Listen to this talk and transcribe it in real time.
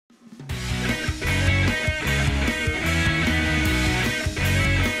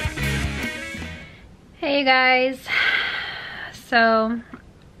Hey guys, so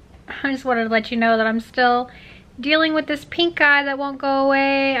I just wanted to let you know that I'm still dealing with this pink eye that won't go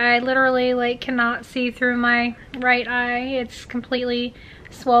away. I literally cannot see through my right eye. It's completely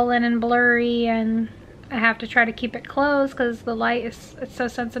swollen and blurry, and I have to try to keep it closed because the light it's so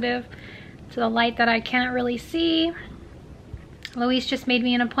sensitive to the light that I can't really see. Luis just made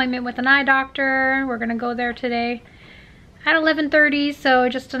me an appointment with an eye doctor. We're gonna go there today at 11:30, so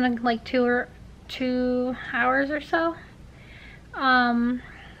just in like 2 hours or so. I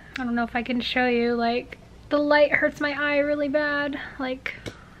don't know if I can show you, like, the light hurts my eye really bad. Like,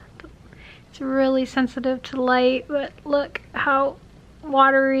 it's really sensitive to light, but look how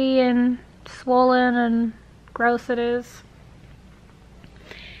watery and swollen and gross it is.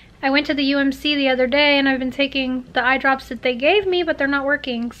 I went to the UMC the other day and I've been taking the eye drops that they gave me, but they're not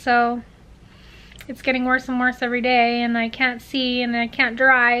working, so it's getting worse and worse every day, and I can't see and I can't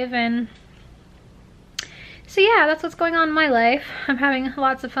drive, and so yeah, that's what's going on in my life. I'm having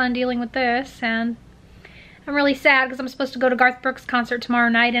lots of fun dealing with this, and I'm really sad because I'm supposed to go to Garth Brooks' concert tomorrow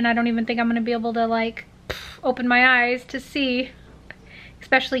night, and I don't even think I'm gonna be able to like open my eyes to see,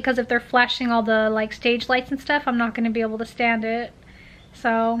 especially because if they're flashing all the like stage lights and stuff, I'm not gonna be able to stand it.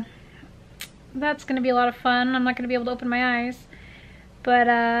 So that's gonna be a lot of fun. I'm not gonna be able to open my eyes, but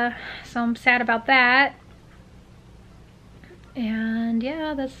so I'm sad about that. And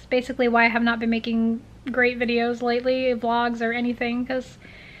yeah, that's basically why I have not been making great videos lately, vlogs or anything, because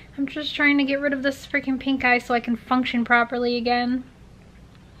I'm just trying to get rid of this freaking pink eye so I can function properly again.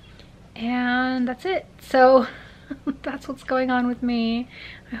 And that's it. So that's what's going on with me.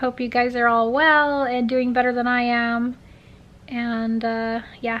 I hope you guys are all well and doing better than I am. And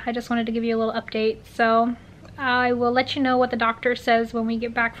yeah, I just wanted to give you a little update. So I will let you know what the doctor says when we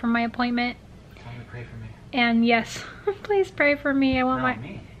get back from my appointment. Tell him to pray for me. And yes, please pray for me. I want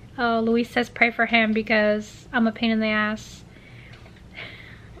me. Oh, Luis says pray for him because I'm a pain in the ass.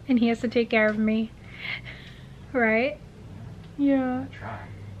 And he has to take care of me. Right? Yeah. I try.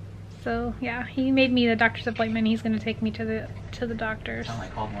 So yeah, he made me the doctor's appointment. He's gonna take me to the doctor's. Sound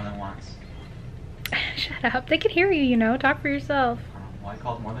like I called more than once. Shut up. They can hear you, you know. Talk for yourself. Well, I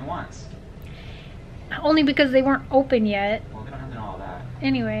called more than once. Only because they weren't open yet. Well, we don't have to know all that.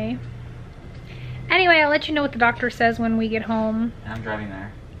 Anyway, I'll let you know what the doctor says when we get home. And I'm driving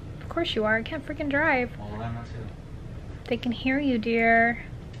there. Of course you are. I can't freaking drive. Well, let them know too. They can hear you, dear.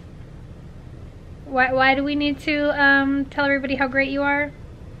 Why do we need to tell everybody how great you are?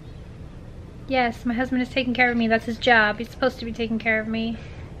 Yes, my husband is taking care of me. That's his job. He's supposed to be taking care of me.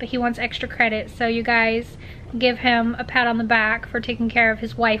 But he wants extra credit. So you guys give him a pat on the back for taking care of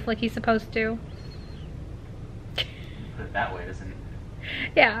his wife like he's supposed to. Put it that way, doesn't it?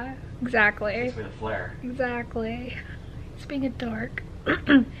 Yeah, exactly. It's with a flare. Exactly. He's being a dork.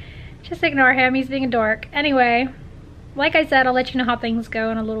 Just ignore him. He's being a dork. Anyway, like I said, I'll let you know how things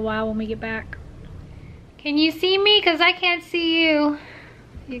go in a little while when we get back. Can you see me? Because I can't see you.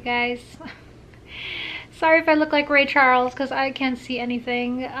 You guys. Sorry if I look like Ray Charles because I can't see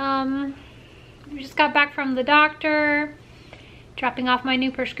anything. We just got back from the doctor. Dropping off my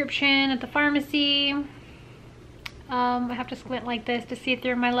new prescription at the pharmacy. I have to squint like this to see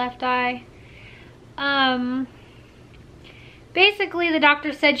through my left eye. Basically, the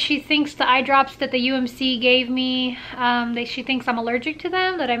doctor said she thinks the eye drops that the UMC gave me, she thinks I'm allergic to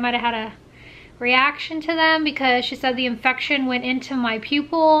them, that I might have had a reaction to them because she said the infection went into my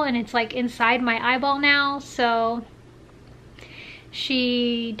pupil and it's like inside my eyeball now. So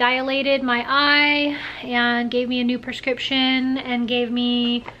she dilated my eye and gave me a new prescription and gave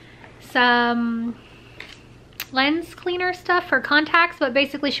me some lens cleaner stuff for contacts, but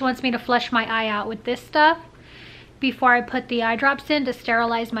basically she wants me to flush my eye out with this stuff before I put the eye drops in to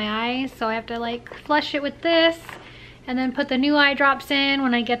sterilize my eyes. So I have to like flush it with this and then put the new eye drops in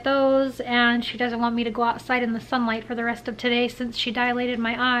when I get those, and she doesn't want me to go outside in the sunlight for the rest of today since she dilated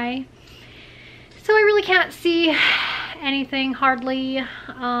my eye. So I really can't see anything hardly.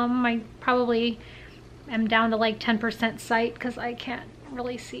 I probably am down to like 10% sight because I can't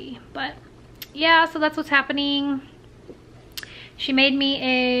really see, but yeah, so that's what's happening. She made me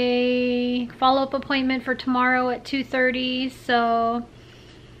a follow-up appointment for tomorrow at 2:30, so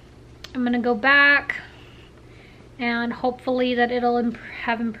I'm gonna go back and hopefully that it'll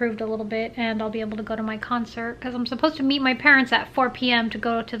have improved a little bit and I'll be able to go to my concert, because I'm supposed to meet my parents at 4 p.m. to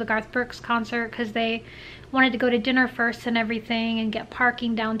go to the Garth Brooks concert because they wanted to go to dinner first and everything and get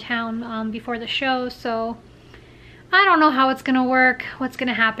parking downtown before the show. So I don't know how it's gonna work, what's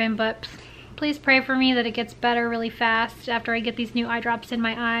gonna happen, but please pray for me that it gets better really fast after I get these new eye drops in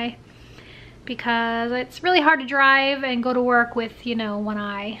my eye, because it's really hard to drive and go to work with, you know, one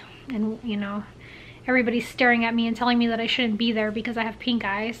eye, and you know, everybody's staring at me and telling me that I shouldn't be there because I have pink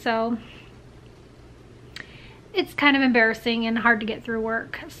eye. So it's kind of embarrassing and hard to get through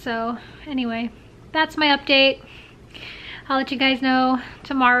work. So anyway, that's my update. I'll let you guys know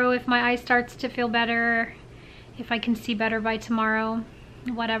tomorrow if my eye starts to feel better, if I can see better by tomorrow,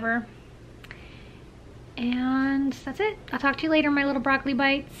 whatever. And that's it. I'll talk to you later, my little broccoli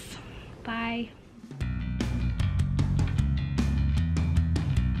bites. Bye.